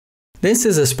This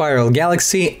is a spiral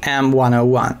galaxy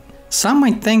M101. Some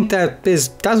might think that this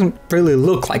doesn't really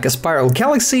look like a spiral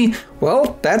galaxy.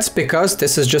 Well, that's because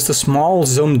this is just a small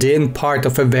zoomed-in part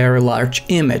of a very large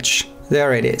image.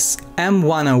 There it is,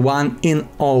 M101 in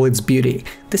all its beauty.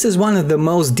 This is one of the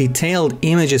most detailed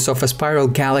images of a spiral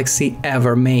galaxy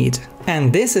ever made.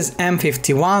 And this is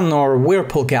M51 or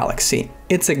Whirlpool galaxy.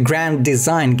 It's a grand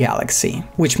design galaxy,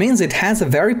 which means it has a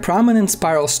very prominent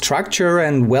spiral structure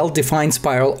and well-defined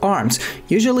spiral arms,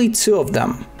 usually 2 of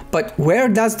them. But where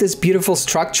does this beautiful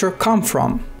structure come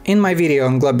from? In my video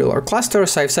on globular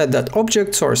clusters, I've said that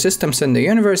objects or systems in the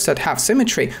universe that have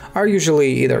symmetry are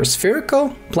usually either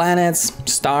spherical, planets,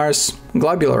 stars,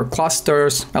 globular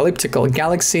clusters, elliptical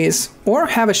galaxies, or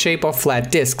have a shape of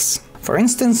flat disks. For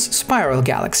instance, spiral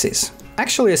galaxies.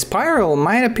 Actually, a spiral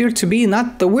might appear to be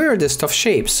not the weirdest of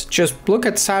shapes, just look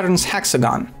at Saturn's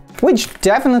hexagon, which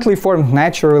definitely formed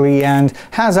naturally and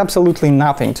has absolutely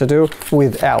nothing to do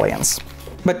with aliens.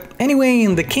 But anyway,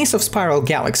 in the case of spiral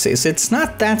galaxies, it's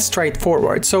not that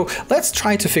straightforward, so let's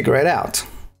try to figure it out.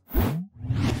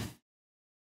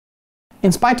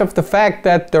 In spite of the fact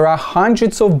that there are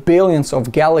hundreds of billions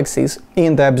of galaxies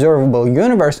in the observable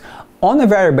universe, on a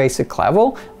very basic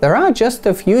level, there are just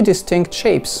a few distinct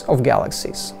shapes of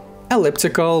galaxies.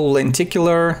 Elliptical,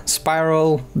 lenticular,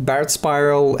 spiral, bird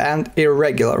spiral, and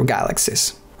irregular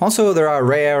galaxies. Also, there are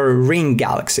rare ring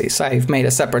galaxies. I've made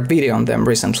a separate video on them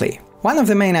recently. One of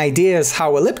the main ideas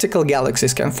how elliptical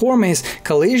galaxies can form is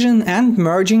collision and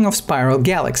merging of spiral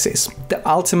galaxies, the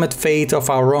ultimate fate of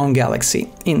our own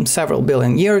galaxy. In several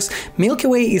billion years, Milky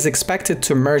Way is expected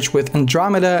to merge with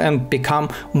Andromeda and become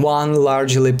one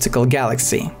large elliptical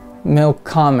galaxy.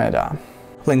 Milkomeda.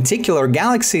 Lenticular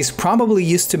galaxies probably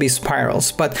used to be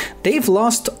spirals, but they've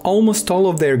lost almost all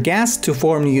of their gas to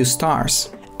form new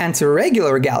stars. And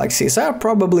irregular galaxies are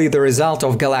probably the result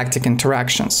of galactic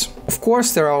interactions. Of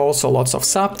course, there are also lots of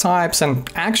subtypes, and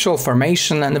actual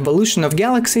formation and evolution of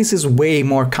galaxies is way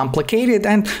more complicated,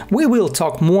 and we will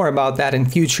talk more about that in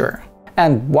future.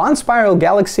 And one spiral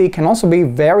galaxy can also be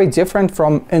very different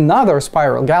from another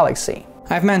spiral galaxy.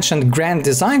 I've mentioned grand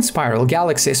design spiral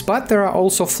galaxies, but there are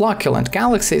also flocculent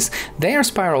galaxies. Their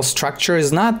spiral structure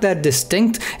is not that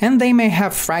distinct, and they may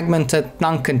have fragmented,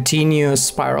 non-continuous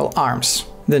spiral arms.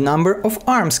 The number of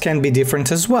arms can be different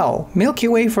as well. Milky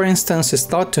Way, for instance, is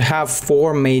thought to have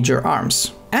 4 major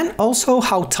arms. And also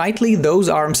how tightly those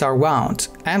arms are wound.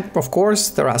 And of course,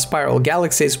 there are spiral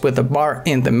galaxies with a bar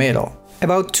in the middle.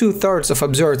 About 2/3 of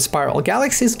observed spiral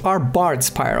galaxies are barred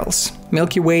spirals.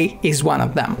 Milky Way is one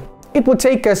of them. It would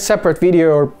take a separate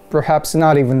video, or perhaps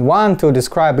not even one, to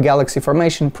describe the galaxy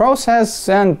formation process,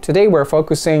 and today we're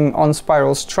focusing on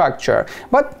spiral structure,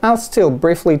 but I'll still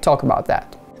briefly talk about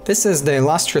that. This is the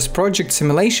illustrious project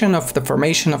simulation of the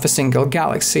formation of a single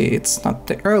galaxy. It's not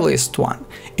the earliest one.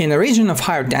 In a region of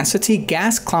higher density,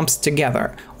 gas clumps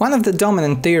together. One of the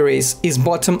dominant theories is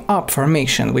bottom-up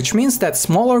formation, which means that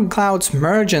smaller clouds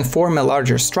merge and form a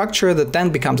larger structure that then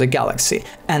becomes a galaxy,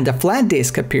 and a flat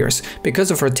disk appears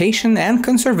because of rotation and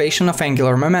conservation of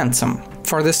angular momentum.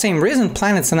 For the same reason,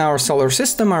 planets in our solar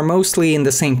system are mostly in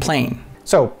the same plane.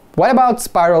 So, what about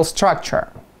spiral structure?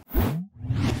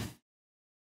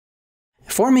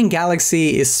 Forming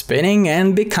galaxy is spinning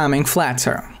and becoming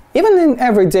flatter. Even in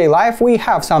everyday life, we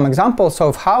have some examples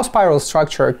of how spiral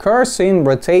structure occurs in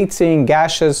rotating,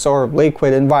 gaseous or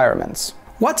liquid environments.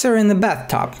 Water in the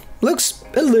bathtub looks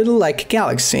a little like a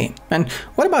galaxy. And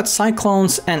what about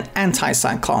cyclones and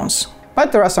anticyclones?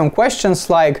 But there are some questions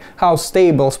like how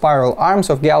stable spiral arms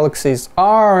of galaxies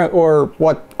are, or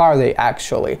what are they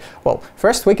actually? Well,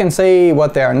 first we can say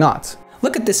what they are not.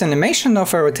 Look at this animation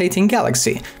of a rotating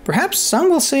galaxy. Perhaps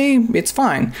some will say it's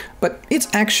fine, but it's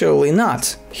actually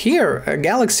not. Here, a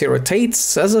galaxy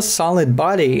rotates as a solid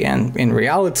body, and in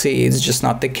reality it's just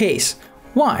not the case.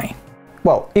 Why?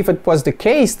 Well, if it was the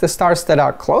case, the stars that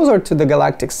are closer to the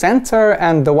galactic center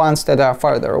and the ones that are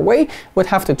farther away would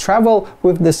have to travel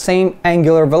with the same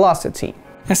angular velocity.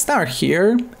 A star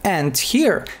here and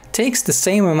here takes the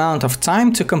same amount of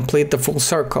time to complete the full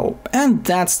circle, and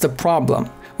that's the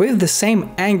problem. With the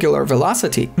same angular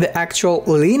velocity, the actual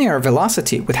linear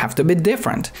velocity would have to be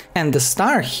different, and the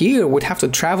star here would have to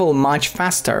travel much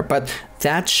faster, but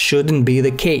that shouldn't be the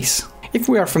case. If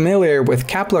we are familiar with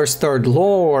Kepler's third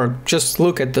law, or just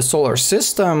look at the solar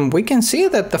system, we can see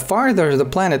that the farther the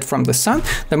planet from the Sun,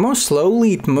 the more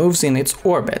slowly it moves in its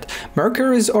orbit.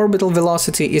 Mercury's orbital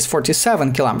velocity is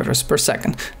 47 km per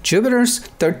second, Jupiter's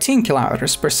 13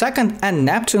 km per second, and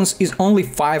Neptune's is only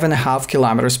 5.5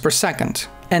 km per second.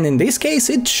 And in this case,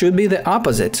 it should be the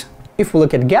opposite. If we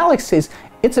look at galaxies,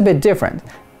 it's a bit different.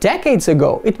 Decades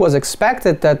ago, it was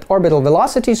expected that orbital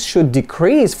velocities should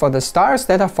decrease for the stars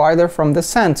that are farther from the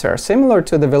center, similar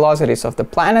to the velocities of the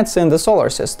planets in the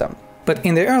solar system. But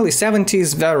in the early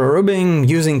 70s, Vera Rubin,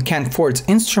 using Kent Ford's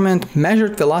instrument,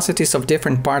 measured velocities of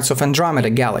different parts of Andromeda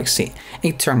galaxy.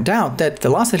 It turned out that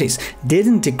velocities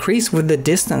didn't decrease with the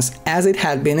distance as it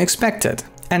had been expected.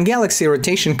 And galaxy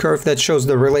rotation curve that shows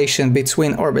the relation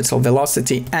between orbital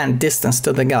velocity and distance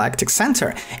to the galactic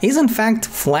center is in fact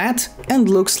flat and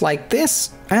looks like this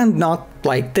and not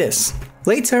like this.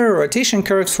 Later, rotation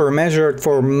curves were measured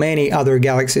for many other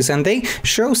galaxies and they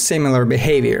show similar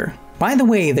behavior. By the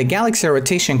way, the galaxy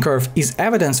rotation curve is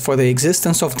evidence for the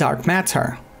existence of dark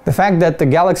matter. The fact that the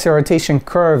galaxy rotation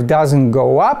curve doesn't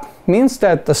go up means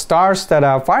that the stars that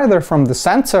are farther from the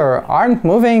center aren't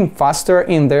moving faster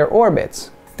in their orbits.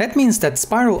 That means that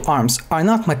spiral arms are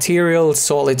not material,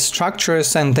 solid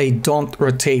structures and they don't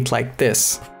rotate like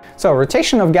this. So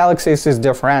rotation of galaxies is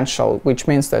differential, which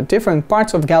means that different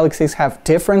parts of galaxies have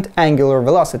different angular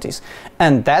velocities.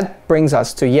 And that brings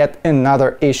us to yet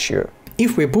another issue.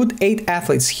 If we put 8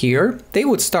 athletes here, they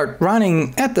would start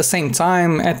running at the same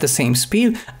time, at the same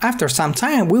speed. After some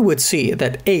time, we would see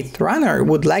that 8th runner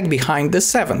would lag behind the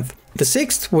 7th. The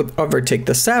 6th would overtake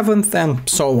the 7th, and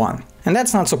so on. And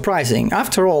that's not surprising.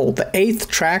 After all, the 8th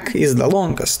track is the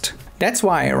longest. That's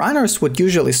why runners would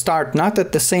usually start not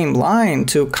at the same line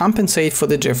to compensate for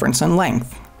the difference in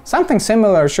length. Something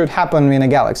similar should happen in a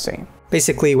galaxy.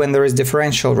 Basically, when there is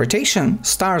differential rotation,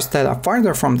 stars that are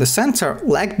farther from the center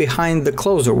lag behind the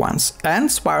closer ones, and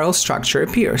spiral structure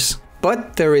appears.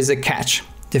 But there is a catch.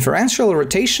 Differential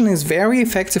rotation is very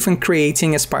effective in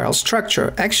creating a spiral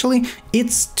structure. Actually,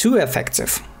 it's too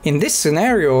effective. In this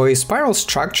scenario, a spiral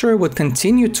structure would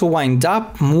continue to wind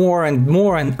up more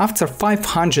and after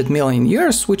 500 million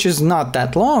years, which is not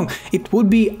that long, it would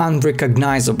be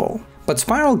unrecognizable. But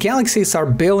spiral galaxies are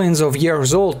billions of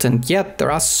years old and yet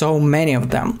there are so many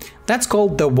of them. That's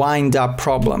called the wind-up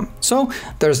problem. So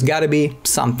there's gotta be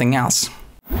something else.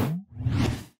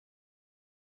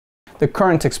 The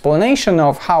current explanation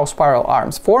of how spiral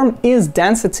arms form is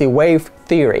density wave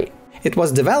theory. It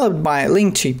was developed by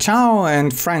Ling-Chi Chao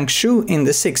and Frank Xu in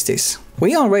the 60s.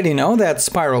 We already know that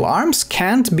spiral arms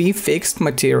can't be fixed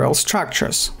material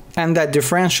structures, and that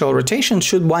differential rotation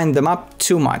should wind them up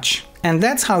too much. And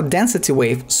that's how density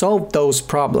wave solved those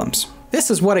problems. This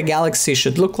is what a galaxy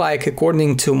should look like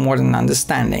according to modern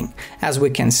understanding. As we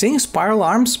can see, spiral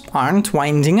arms aren't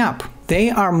winding up. They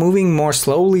are moving more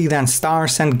slowly than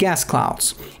stars and gas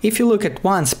clouds. If you look at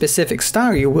one specific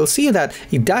star, you will see that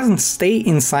it doesn't stay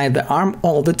inside the arm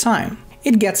all the time.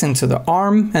 It gets into the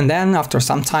arm and then after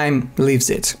some time leaves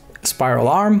it. A spiral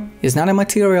arm is not a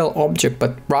material object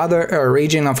but rather a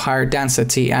region of higher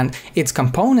density, and its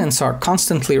components are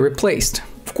constantly replaced.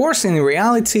 Of course, in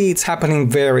reality it's happening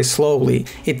very slowly.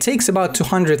 It takes about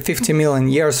 250 million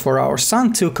years for our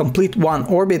Sun to complete one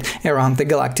orbit around the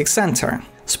galactic center.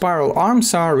 Spiral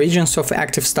arms are regions of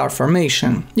active star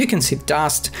formation. You can see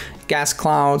dust, gas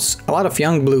clouds, a lot of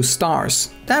young blue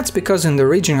stars. That's because in the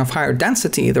region of higher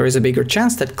density there is a bigger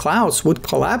chance that clouds would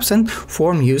collapse and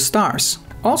form new stars.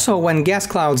 Also, when gas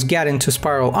clouds get into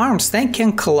spiral arms, they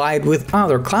can collide with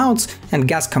other clouds and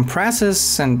gas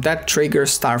compresses, and that triggers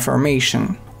star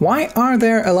formation. Why are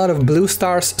there a lot of blue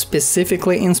stars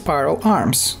specifically in spiral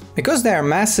arms? Because they are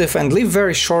massive and live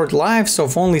very short lives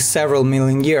of only several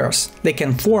million years. They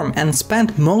can form and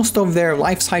spend most of their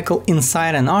life cycle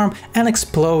inside an arm and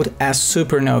explode as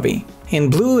supernovae. In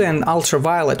blue and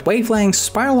ultraviolet wavelengths,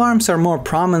 spiral arms are more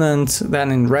prominent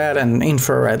than in red and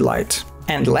infrared light.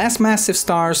 And less massive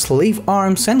stars leave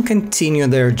arms and continue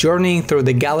their journey through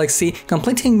the galaxy,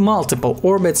 completing multiple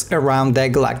orbits around the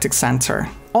galactic center.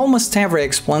 Almost every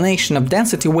explanation of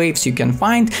density waves you can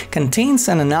find contains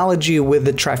an analogy with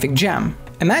the traffic jam.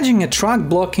 Imagine a truck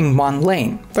blocking one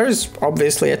lane. There's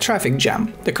obviously a traffic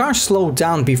jam. The cars slow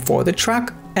down before the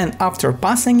truck and after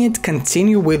passing it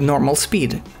continue with normal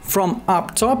speed. From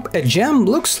up top, a jam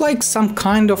looks like some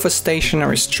kind of a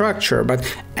stationary structure, but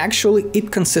actually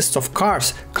it consists of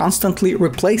cars constantly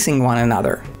replacing one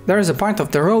another. There is a part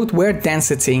of the road where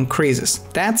density increases.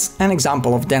 That's an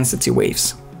example of density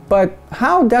waves. But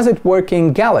how does it work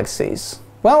in galaxies?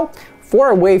 Well, for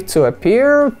a wave to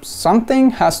appear, something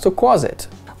has to cause it.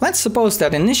 Let's suppose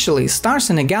that initially stars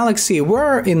in a galaxy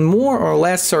were in more or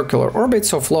less circular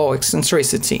orbits of low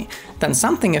eccentricity. Then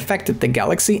something affected the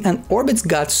galaxy and orbits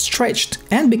got stretched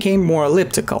and became more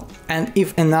elliptical. And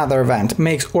if another event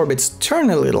makes orbits turn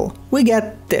a little, we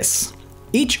get this.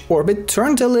 Each orbit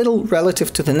turned a little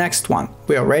relative to the next one.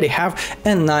 We already have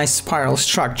a nice spiral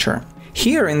structure.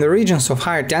 Here, in the regions of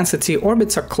higher density,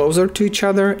 orbits are closer to each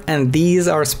other, and these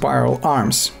are spiral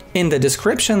arms. In the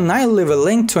description, I'll leave a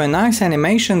link to a nice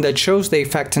animation that shows the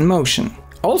effect in motion.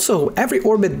 Also, every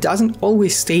orbit doesn't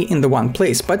always stay in the one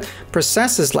place, but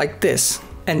processes like this,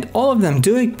 and all of them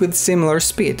do it with similar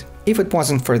speed. If it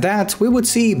wasn't for that, we would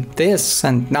see this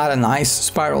and not a nice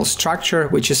spiral structure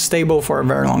which is stable for a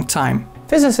very long time.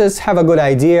 Physicists have a good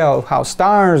idea of how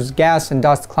stars, gas and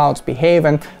dust clouds behave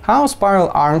and how spiral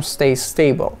arms stay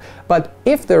stable. But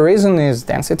if the reason is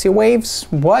density waves,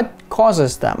 what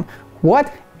causes them?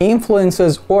 What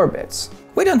influences orbits?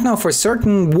 We don't know for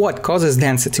certain what causes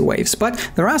density waves,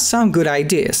 but there are some good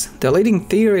ideas. The leading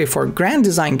theory for grand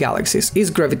design galaxies is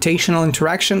gravitational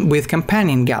interaction with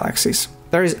companion galaxies.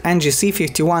 There is NGC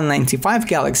 5195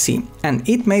 galaxy, and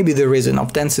it may be the reason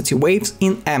of density waves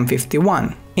in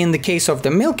M51. In the case of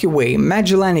the Milky Way,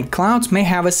 Magellanic clouds may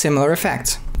have a similar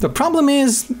effect. The problem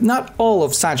is, not all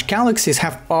of such galaxies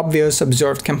have obvious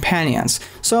observed companions,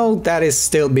 so that is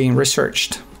still being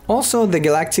researched. Also, the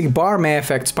galactic bar may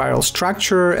affect spiral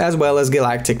structure as well as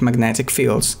galactic magnetic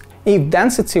fields. If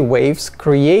density waves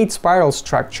create spiral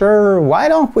structure, why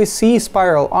don't we see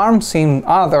spiral arms in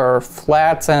other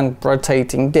flat and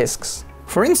rotating disks?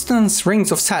 For instance,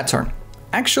 rings of Saturn.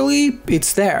 Actually,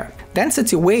 it's there.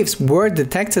 Density waves were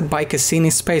detected by Cassini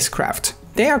spacecraft.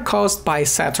 They are caused by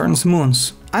Saturn's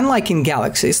moons. Unlike in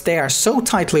galaxies, they are so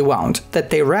tightly wound that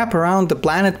they wrap around the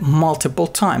planet multiple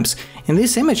times. In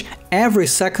this image, every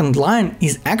second line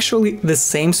is actually the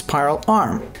same spiral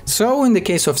arm. So in the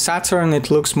case of Saturn, it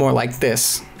looks more like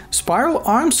this. Spiral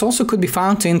arms also could be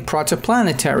found in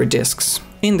protoplanetary disks.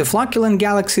 In the flocculent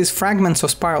galaxies, fragments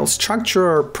of spiral structure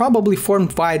are probably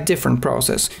formed by a different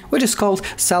process, which is called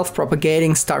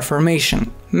self-propagating star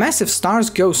formation. Massive stars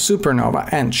go supernova,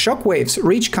 and shock waves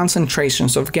reach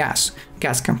concentrations of gas.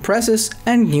 Gas compresses,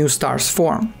 and new stars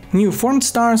form. New formed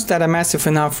stars that are massive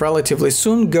enough relatively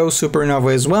soon go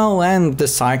supernova as well, and the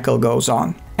cycle goes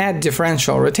on. Add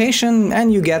differential rotation,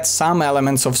 and you get some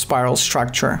elements of spiral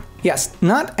structure. Yes,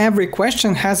 not every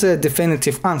question has a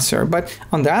definitive answer, but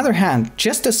on the other hand,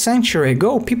 just a century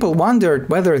ago people wondered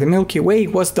whether the Milky Way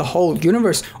was the whole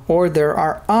universe or there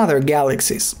are other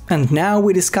galaxies. And now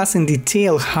we discuss in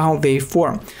detail how they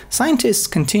form. Scientists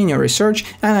continue research,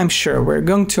 and I'm sure we're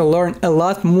going to learn a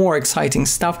lot more exciting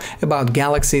stuff about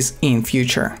galaxies in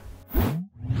future.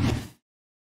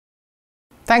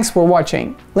 Thanks for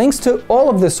watching. Links to all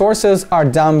of the sources are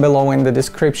down below in the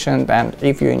description, and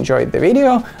if you enjoyed the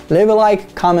video, leave a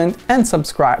like, comment and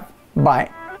subscribe. Bye!